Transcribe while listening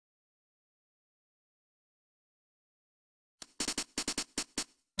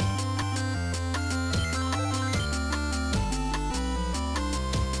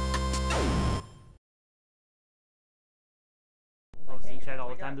chat all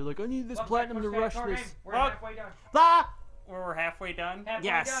the time. They're like, I need this platinum to rush this. We're halfway done. Ah! We're halfway done?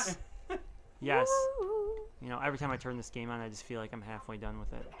 Yes. Yes. You know, every time I turn this game on, I just feel like I'm halfway done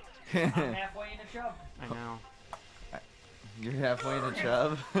with it. I'm halfway in the chub. I know. You're halfway in the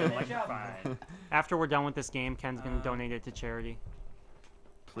chub? Fine. After we're done with this game, Ken's going to donate it to charity.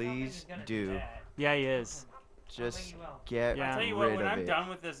 Please do. Yeah, he is. Just get Yeah. I'll tell you rid what, when of I'm it. done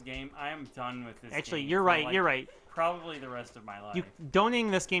with this game, I am done with this Actually, game. you're for, right. like, You're right. Probably the rest of my life. Donating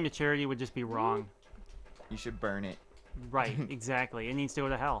this game to charity would just be wrong. You should burn it. Right, exactly. It needs to go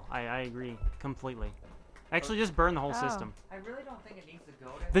to hell. I agree completely. Actually, just burn the whole system. I really don't think it needs to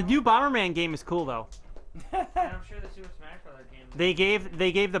go to The hell. new Bomberman game is cool though. And I'm sure the Super Smash Brothers game. They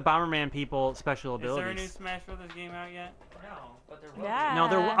gave the Bomberman people special Is there a new abilities. Smash Brothers game out yet? No, but there will Yeah.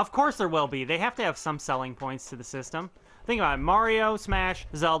 No, of course there will be. They have to have some selling points to the system. Think about it. Mario, Smash,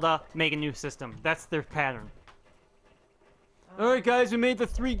 Zelda, make a new system. That's their pattern. Alright guys, we made the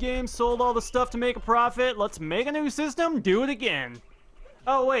 3 games, sold all the stuff to make a profit. Let's make a new system, do it again.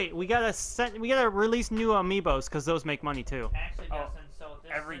 Oh wait, we gotta release new amiibos because those make money too. Actually, Oh, Justin, so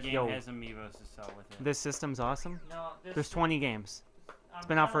this Every is- game has amiibos to sell with it. This system's awesome. No, this There's 20 games. It's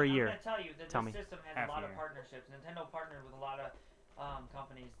been out for a year. I'm gonna tell you that Tell this me. system has Half a lot a of year. partnerships. Nintendo partnered with a lot of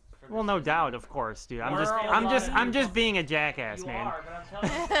companies. For Well, this no system. doubt, of course, dude. I'm We're just, all I'm lot just, of I'm new just being a jackass, You man. are, but I'm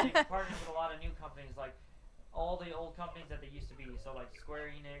telling you, they partnered with a lot of new companies, like all the old companies that they used to be. So like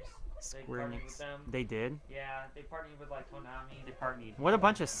Square Enix, they Square partnered Enix. with them. They did. Yeah, they partnered with like Konami. They partnered. What a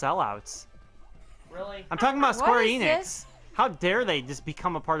bunch of sellouts. Really? I'm talking about What Square is Enix. this? How dare they just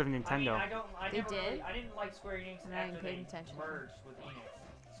become a part of I mean, Nintendo? I They never did? really, I didn't like Square Enix I'm not even after paying they attention. merged with Enix.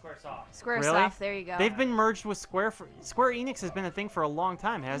 Squaresoft. Squaresoft, there you go. They've been merged with Square. Square Enix has been a thing for a long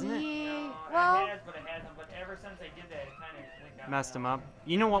time, hasn't it? No, Well, it has, but it hasn't. But ever since they did that, it kind of went down. Messed them up.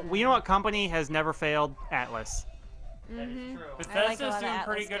 You know what? You know what company has never failed? Atlus. That is true. I like a Bethesda's lot of doing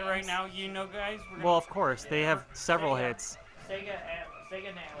pretty Atlus good right games. now, you know, guys. Well, of course, they have several hits. Sega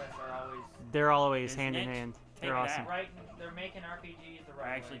and Atlus are always They're always Isn't hand in it? hand. Take They're that. awesome. right. They're making RPGs the I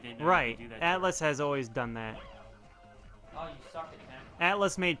right actually way. did know Right. you could do that. Atlas has always done that. Oh, you suck at them.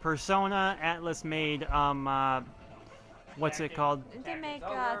 Atlas made Persona. Atlas made what's it called? Didn't they make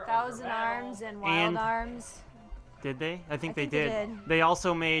Over, Thousand Over Arms and And- Wild Arms? Did they? I think they think they did. did. They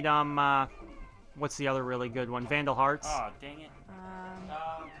also made what's the other really good one? Vandal Hearts. Oh, dang it.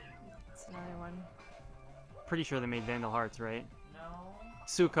 That's another one. Pretty sure they made Vandal Hearts, right? No,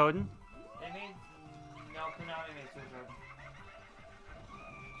 Suikoden. they made Konami made Super.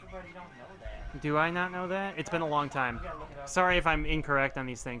 Super, you don't know that. Do I not know that? It's been a long time. You gotta look it up. Sorry if I'm incorrect on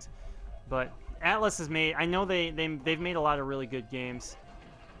these things, but Atlas has made. I know they've made a lot of really good games.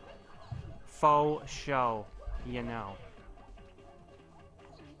 Faux show, you know.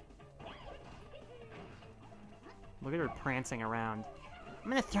 Look at her prancing around. I'm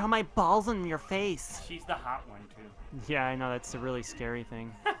gonna throw my balls in your face. She's the hot one, too. Yeah, I know that's a really scary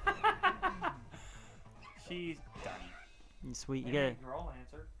thing. She's done. Sweet, you They get made it. Girl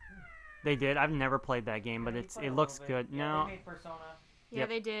Answer. They did. I've never played that game, but Yeah, you it played a looks little bit. good. Yeah, No, they made Persona. Yeah, Yep.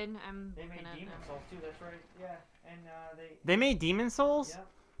 they did. I'm They made gonna. Demon Souls too. That's right. Yeah, and they. they made Demon Souls. Yeah.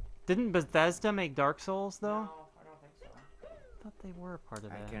 Didn't Bethesda make Dark Souls though? No, I don't think so. I thought they were a part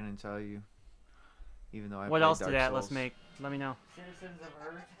of I that. can't tell you. Even though I What played else Dark did Atlas Souls. make? Let me know. Citizens of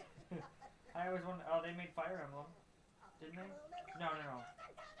Earth. I always wonder. Oh, they made Fire Emblem, didn't they? No.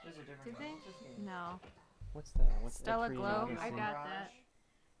 This is a different Did game. they? It's this game. No. What's that? What's Stella Etrian Glow? Odyssey? I got that.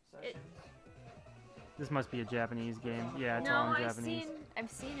 Sessions. This must be a Japanese game. Yeah, it's all No, in I've Japanese.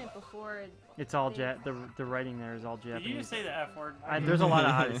 seen it before. It's all the writing there is all Japanese. Did you just say the F word? There's a lot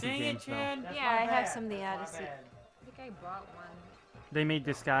of Odyssey Dang it, games though. Chad. That's Yeah, my I have bad. some of the That's my Odyssey. bad. I think I bought one They made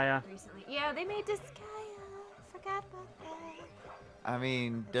Disgaea. recently. Yeah, they made Disgaea. Forgot about that. I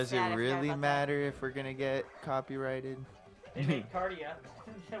mean, does sad, I it forgot really about that. matter if we're gonna get copyrighted? They made Cardia.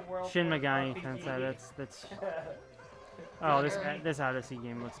 The world's Shin first Megami RPG. Tensei. That's. Oh, this Odyssey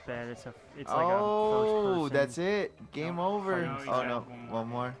game looks bad. It's like a Oh, first person. that's it. Game over. no, you Oh got no, one more. one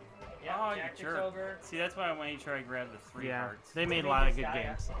more. Yeah, Oh, you Jack the jerk. Ogre. See, that's why I want you to try to grab the 3 Yeah, hearts. they made a They lot made of good Disgaea.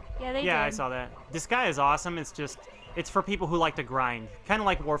 games. Yeah, they Yeah, did. I saw that. This guy is awesome. It's for people who like to grind, kind of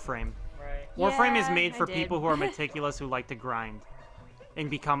like Warframe. Right. Warframe is Yeah, made I for did. people who are meticulous who like to grind and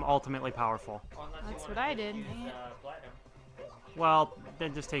become ultimately powerful. Well, unless you That's wanna what I just did. use, Platinum. Well,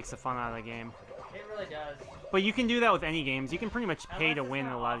 that just takes the fun out of the game. It really does. But you can do that with any games. You can pretty much pay Unless to it's win in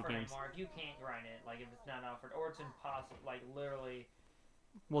not a lot of offered games. anymore, you can't grind it. Like if it's not offered, or it's impossible. Like literally.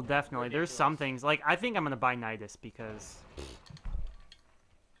 Well, definitely. There's some things. Like, I think I'm going to buy Nidus because...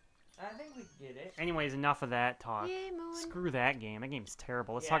 I think we can get it. Anyways, enough of that talk. Yay, Moon. Screw that game. That game's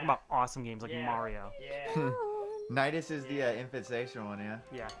terrible. Let's talk Yeah. about awesome games like Yeah. Mario. Yeah. Moon. Nidus is the infestation one, yeah.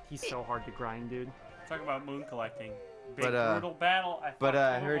 Yeah, he's so hard to grind, dude. Talk about moon collecting. Big But, brutal battle.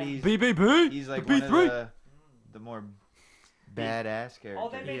 I heard he's BBB. he's like the one of B3. the more badass Oh,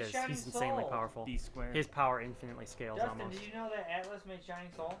 they characters. He made is. Shining He's insanely Soul. powerful. D squared. His power infinitely scales Justin, almost. did you know that Atlus made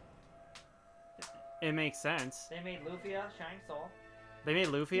Shining Soul? It makes sense. They made Lufia, Shining Soul. They made He's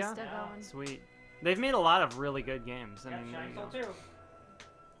Lufia. still Yeah. going. Sweet. They've made a lot of really good games. I Yep, mean, there Shining you Soul go. 2.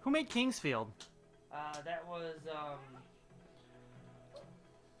 Who made Kingsfield? That was,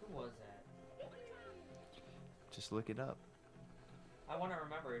 who was that? Just look it up. I want to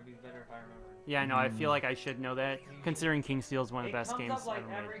remember. It'd be better if I remember. Yeah, no, I feel like I should know that, considering Kingsfield's one of the best It games comes up like ever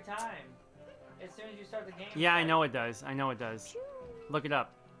made. every time. As soon as you start the game. Yeah, I it's know like, it does. I know it does. Look it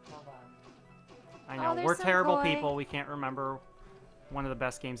up. hold on. I Oh, know. there's We're some terrible koi. people. We can't remember one of the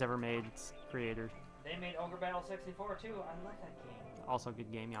best games ever made. Creator. They made Ogre Battle 64 too. I like that game. Also a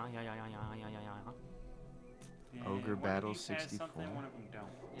good game. Yeah. Yeah, Ogre one of Battle these has 64. something, one of them don't.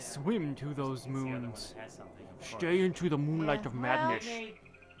 Yeah. Swim to those It's the other one moons. that has something, of course. Stay into the moonlight Yeah. of Well, madness. They made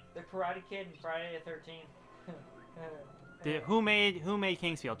the Karate Kid and Friday the 13th. Who made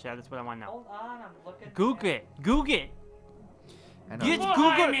Kingsfield, Chad? That's what I want to know. Hold on, I'm looking. Google at- it. Google it. I know. Get Well,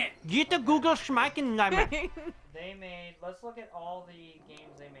 Google. I'm it. Get the Google schmacken. They made. Let's look at all the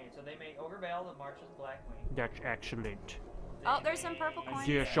games they made. So they made Ogre Battle, The March of the Black Queen. That's excellent. They Oh, there's some made purple I coins.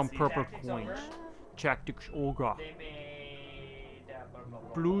 see There's that, some see purple that. Tactics coins. Ogre. Tactics Ogre. They made.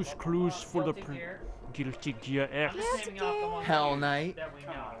 Blues Clues for the Guilty Gear. Guilty Gear I'm X. just naming off the ones Hell that Knight. That we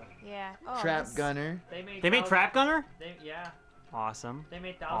know. Yeah. Oh, Trap this- Gunner. They made. They made Thousand- Trap Gunner? Yeah. Awesome. They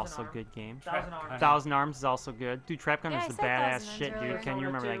made Thousand Also Arms. good game. Thousand Arms. Thousand Arms is also good. Dude, Trap Gunner's Yeah, I the said badass Thousand shit, Arms dude. earlier. Can you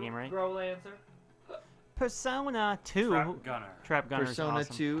remember that 2, game, right? Grow Lancer. Persona 2. Trap Gunner. Trap Gunner's Persona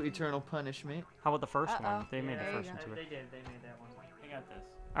awesome. 2, Eternal Punishment. How about the first Uh-oh. one? They made the There you first go. one too. They did. They made that one. I got this.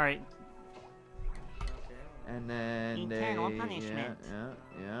 All right. Okay. And then they. Eternal Punishment.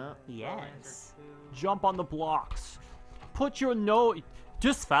 Yeah. Yes. Jump on the blocks. Put your nose.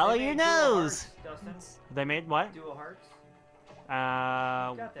 Just follow your nose. Dustin, They made what? Dual Hearts. You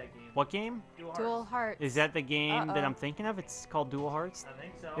Uh, got that game. what game? Dual Hearts. Is that the game that Uh-oh. I'm thinking of? It's called Dual Hearts. I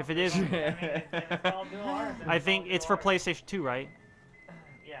think so. If it is, I mean, it's called Dual Hearts. I think it's for Play. PlayStation 2, right?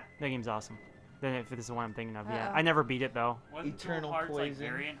 Yeah. That game's awesome. Then if this is the one I'm thinking of, yeah. Uh-oh. I never beat it though. Wasn't Eternal Dual Hearts like Poison.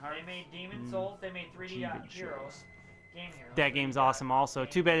 Variant Hearts? They made Demon Mm. Souls. They made 3D Demon Heroes. Souls. Game Heroes. That game's awesome also.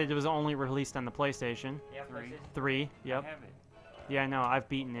 Too bad it was only released on the PlayStation Yeah, 3. PlayStation 3. Yep. I have it. Yeah, no, I've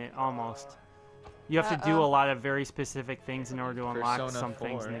beaten it almost. You have to do a Uh-oh. lot of very specific things in order to unlock Persona some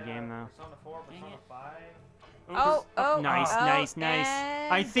things in the 4. game, though. Persona 4, Dang Persona it. 5. Oh, oh, Nice, oh, nice, nice.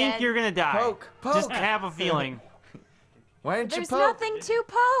 and I think dead. you're gonna die. Poke! Just Poke! have a feeling. Why didn't There's you poke? nothing to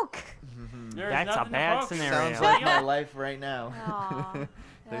poke. There's That's a nothing to bad poke. scenario. Sounds like my life right now. Aw, There's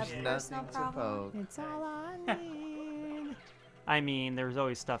that Yeah. personal nothing to problem. poke. It's all I need. I mean, there's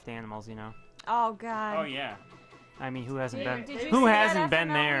always stuffed animals, you know. Oh God. Oh yeah, I mean, who hasn't Did, been? did you Who see that hasn't after been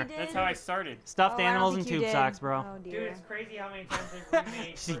Melanie there? did? that's how I started. Stuffed Oh, I don't animals and think you tube did. socks, bro. Oh Dude, dear. it's crazy how many times they've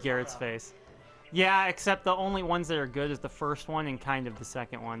remade. See Persona. Garrett's face. Yeah, except the only ones that are good is the first one and kind of the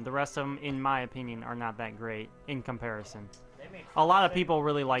second one. The rest of them, in my opinion, are not that great in comparison. They made A lot of stuff- people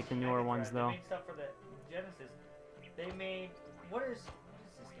really like the newer Mega ones, Drive. though. They made stuff for the Genesis. They made what is this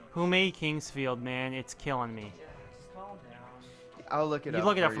game? Who made Kingsfield, man? It's killing me. Just calm down. I'll look it You up.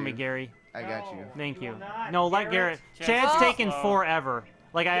 look it up for for me, you. Gary. I got you. Thank You you. will not. No, let Garrett. Chad's Chad's Oh. taking slow. forever.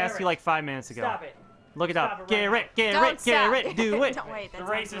 Like I asked you Garrett, like 5 minutes ago. Stop it. Look it Stop up. it right Garrett, Don't Garrett, stop. Garrett, do it. Don't wait. That's The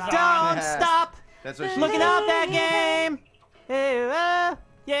race is wrong. on. Don't stop That's what she looking said. up that game. Hey,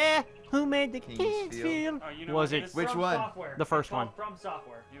 yeah. Who made the Kingsfield. Kingsfield? Oh, you know Was what it- is? Which From one? Software. The first It's called one. From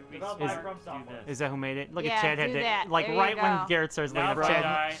Software. You'd be Developed smart by From to do Software. this. Is that who made it? Look Yeah, at Chad had do to that. like There you right when go. Garrett starts Now looking if up. I Chad,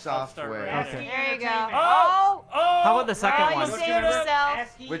 die, I'll start Software. granted. ASCII There you go. Entertainment. Oh, Oh! How about the second you one? saved Let's give it up. yourself.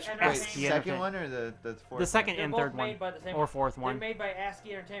 ASCII Which wait, Entertainment. ASCII second Entertainment. one or the fourth? the second They're and both third one, made by the same or fourth They're one. made by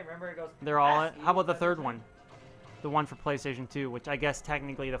ASCII Entertainment. Remember, it goes. They're all. ASCII How about the third Entertainment. one? The one for PlayStation 2, which I guess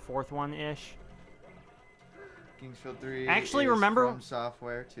technically the fourth one ish. Kingsfield 3. Actually, is remember- From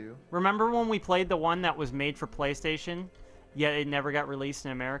Software too. Remember when we played the one that was made for PlayStation, yet it never got released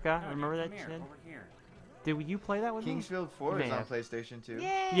in America? No, Remember that come here, shit? over here. Did you play that with me? Kingsfield 4 is Yeah. on PlayStation 2.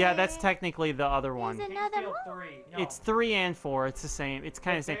 Yay. Yeah, that's technically the other one. There's another Kingsfield one. 3. No, It's 3 and 4. It's the same. It's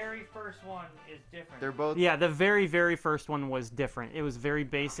kind the of the same. very first one is different. They're both. Yeah, the very, very first one was different. It was very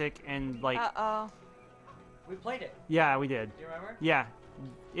basic and like, Uh-oh. We played it. yeah, we did. Do you remember? Yeah,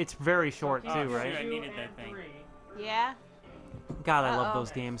 it's very short So too, Kingsfield right? I 2 needed and that thing. 3. Yeah. God, I love Uh-oh.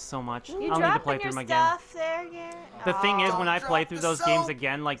 those games so much. You I'll need to dropping play your through them again. stuff there, Garrett? The thing is, Aw. when I play drop through the those games soap.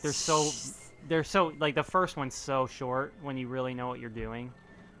 again, like they're so like the first one's so short when you really know what you're doing.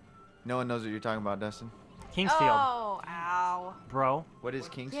 No one knows what you're talking about, Dustin. Kingsfield, Oh, ow. bro. What is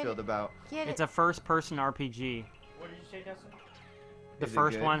Get Kingsfield it. about? Get It's it. a first-person RPG. What did you say, Dustin? The Is it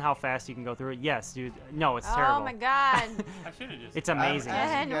first good? one, how fast you can go through it. Yes, dude. No, it's Oh terrible. my god. I should have just. It's amazing.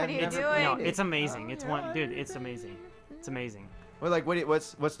 Ken, what are you I've never doing? No, played it. it's amazing. It's one, dude. It's amazing. It's amazing. Well, like,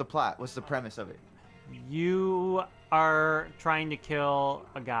 what's the plot? What's the premise of it? You are trying to kill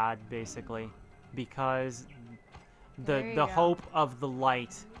a god, basically, because There you the go. hope of the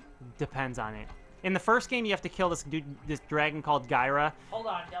light depends on it. In the first game, you have to kill this dude, this dragon called Gyra. Hold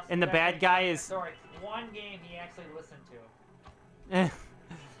on, Dustin. And the that's bad like guy telling a is- Story. One game he actually listened to. Eh,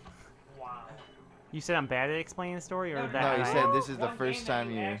 Wow. you said I'm bad at explaining the story, or No, that? No, you I said am? this is the One first game that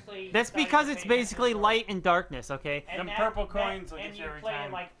time you. actually That's decided because to it's pay attention basically to the light and darkness. Okay. And Them that- purple that- coins will and get you you every play time.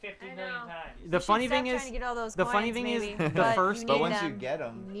 it like 50 I million know. times. The You should funny stop thing trying is, to get all those the funny coins, thing is, maybe, the but first- you But need once you them. get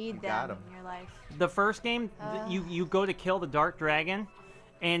them, You need you them got them. in your life. the first game, you go to kill the dark dragon,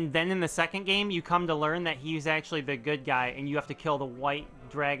 and then in the second game, you come to learn that he's actually the good guy, and you have to kill the white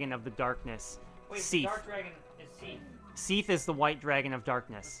dragon of the darkness, Wait, the Seath. Dark Dragon is Seath. Seath is the white dragon of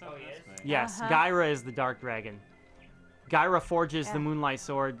darkness. Oh, he is? Yes, Uh-huh. Gyra is the dark dragon. Gyra forges the Yeah. moonlight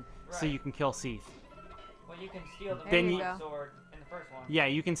sword so Right. you can kill Seath. Well, you can steal the Then Moonlight you- sword in the first one. Yeah,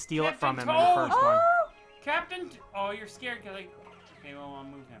 you can steal it from him Captain in the first one. Captain. Oh, you're scared. Cause like. Okay, well, I'll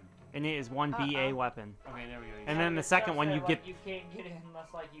move him. And it is one BA Uh-oh. weapon. Okay, there we go. And Yeah, then the but second Dust one, said, you like, get... You can't get it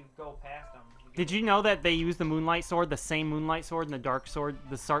unless like you go past them. Did you know that they use the moonlight sword, the same moonlight sword in the Dark Sword,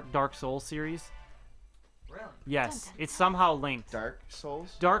 the Dark Souls series? Really? Yes, Dun, dun, it's somehow linked. Dark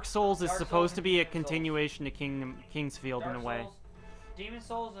Souls. Dark Souls is Dark supposed Souls to and be a Demon Souls. continuation to Kingsfield Dark in a way. Souls, Demon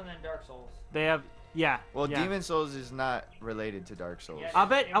Souls, and then Dark Souls. They have, yeah. Well, yeah. Demon Souls is not related to Dark Souls. Yeah, I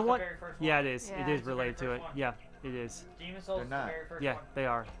bet it I was the want. very first Yeah, one. it is. Yeah. It It's is the very related to first it. one. Yeah, it is. Demon Souls They're is not. the very first Yeah, one. they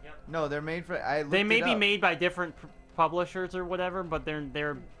are. No, they're made for. I They looked may it be up. made by different publishers or whatever, but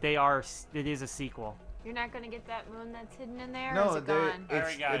they are. It is a sequel. You're not gonna get that moon that's hidden in there, or No, is it they're, gone? I already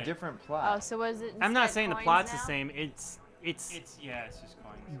it's got a it. different Oh, plot. so was it? I'm not instead saying the coins plot's now? the same. It's It's it's just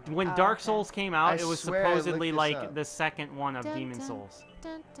coins. when Oh, Dark okay. Souls came out, I it was swear I looked supposedly this like up. the second one of Dun, Demon dun. Souls.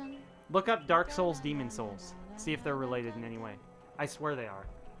 Dun, dun. Look up Dark Souls, Demon Souls. See if they're related in any way. I swear they are.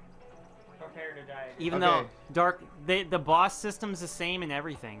 Prepare to die. Even Okay. though the boss system's the same and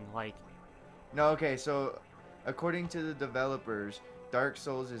everything. Like, No, okay, so according to the developers, Dark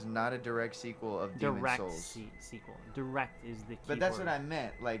Souls is not a direct sequel of Demon direct Souls. sequel. Direct is the key But that's word. what I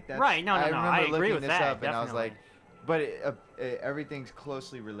meant. Like that's Right, no, I no, remember I agree looking with this that, up and I was definitely. like, but everything's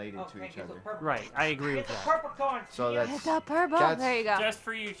closely related to Okay, each get the other. purple Right, coins. I agree Get with the that. purple coins. So Tia. that's- Hit the purple. That's- There you go. Just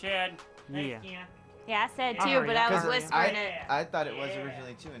for you, Chad. Thanks, Yeah. Tia. Yeah, I said I'll too, hurry but up, I was I'll hurry up. whispering it. I thought it was Yeah.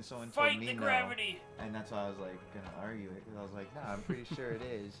 originally too, and someone told Fight me the no, gravity. and that's why I was like gonna argue it because I was like, no, I'm pretty sure it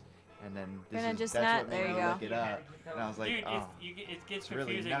is. And then Gonna this just that's not- what made there me you go. look it up, and I was like, Dude, oh, it gets it's really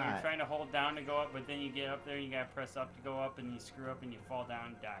confusing. You're not. trying to hold down to go up, but then you get up there and you gotta press up to go up, and you screw up and you fall down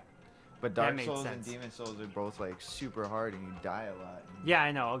and die. but That Dark made Souls sense. and Demon Souls are both like super hard, and you die a lot. Yeah,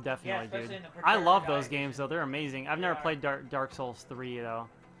 I know, definitely, especially dude. in the I Prepare to love Die those edition. games though. They're amazing. I've They never are. played Dark Souls 3 though.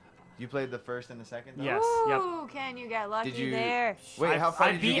 You played the first and the second. Though? Yes, yep. Ooh, Ken, you got lucky Did you- there. Wait, how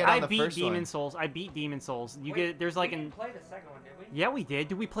far did you get on the first Demon one? Souls. I beat Demon Souls. You Wait, get there's like we an didn't play the second one, did we? yeah, we did.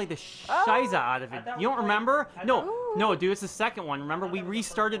 Did we play the Oh. shiza out of I it? thought You we don't played- remember? I No, thought- no, dude, it's the second one. Remember, thought we that was the first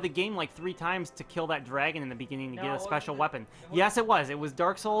restarted one. the game like 3 times to kill that dragon in the beginning to No, get it a wasn't special the- weapon. it wasn't- Yes, it was. It was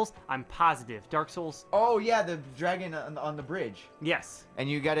Dark Souls. I'm positive. Dark Souls. Oh yeah, the dragon on the bridge, Yes. and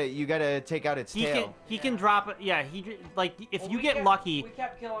you gotta take out its He tail. can drop it. Yeah, like if Well, you we get kept- lucky. We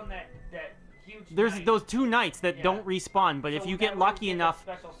kept killing that huge. There's knight. those 2 knights that Yeah. don't respawn, but if So you that get way we lucky get a enough,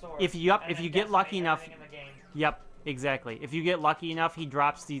 special sword, if you and if then you get lucky decimate enough, everything in the game. yep, exactly. If you get lucky enough,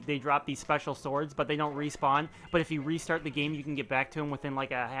 they drop these special swords, but they don't respawn. But if you restart the game, you can get back to them within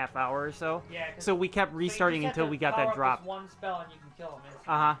like a half hour or so. Yeah, 'cause- So we kept so you restarting just have until to we got power that up drop. this one spell and you can kill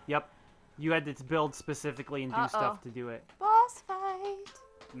him. Yep. You had to build specifically and do Uh-oh. stuff to do it. Boss fight.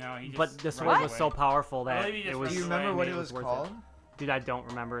 No, he just. But the sword runs was away. so powerful I that believe he it just was. Do you runs remember away what and it was worth it. called? Dude, I don't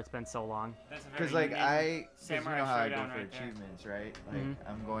remember. It's been so long. That's a very Because like unique because you Samurai know how I go Showdown for right there. achievements, right? Like Mhm.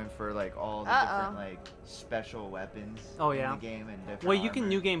 I'm going for like all the Uh-oh. different like special weapons Oh, in yeah. the game and different. Well, you can armor.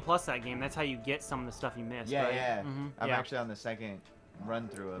 New Game Plus that game. That's how you get some of the stuff you missed. Yeah, right? yeah. Mhm, I'm yeah. actually on the second run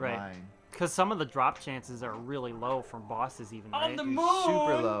through of Right. mine. Because some of the drop chances are really low from bosses, even. On Right? the Dude, moon.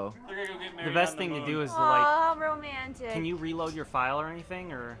 super low. They're gonna go get The married best on thing to moon. do is to like. Oh, romantic. Can you reload your file or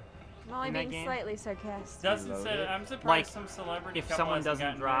anything, or I'm only in that being game? slightly sarcastic. Dustin Reload said, it. "I'm surprised Like, some celebrity if couple someone hasn't doesn't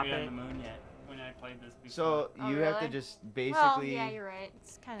gotten drop married it- on the moon yet." When I played this before. So Oh, you have to really? just Well, basically yeah, you're right.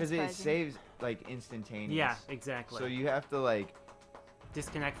 It's kind of because it surprising. saves like instantaneous. yeah, exactly. So you have to like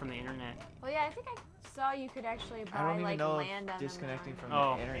disconnect from the internet. Well, yeah, I think I saw you could actually I buy don't even like know land on if disconnecting the from moon.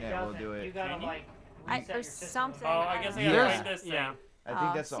 Oh. the It internet will doesn't. do You it. gotta Can you? like reset or your system. something. Oh, I guess I don't gotta There's- find this thing. yeah. I think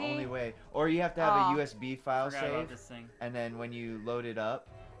Oh, that's the see? only way. Or you have to have Oh. a USB file Forgot about save, this thing. and then when you load it up,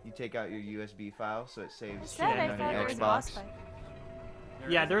 you take out your USB file, so it I saves said I shit on thought your there was a boss Xbox. fight.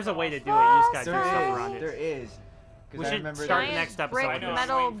 Yeah, is there's a way to boss. do it. You just gotta There do stuff Boss around is. it. There is. 'Cause We I should remember start there the Giant next episode brick I with know, this. I'm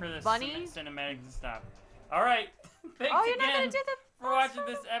metal waiting for the bunny? cinematic to stop. All right. Thanks Oh, you're again not gonna do the for watching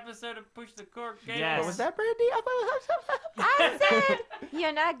this episode of Push the Cork Games. Yes. What was that, Brandy? I said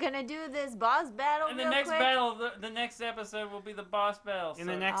you're not gonna do this boss battle And the real next quick. battle, the next episode will be the boss battle. In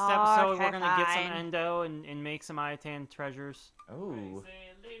the so- next Oh, episode, okay, we're gonna get some fine. endo and make some Itan treasures. Oh. Say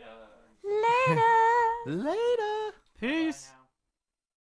it later. Later. Later. Peace. Bye now.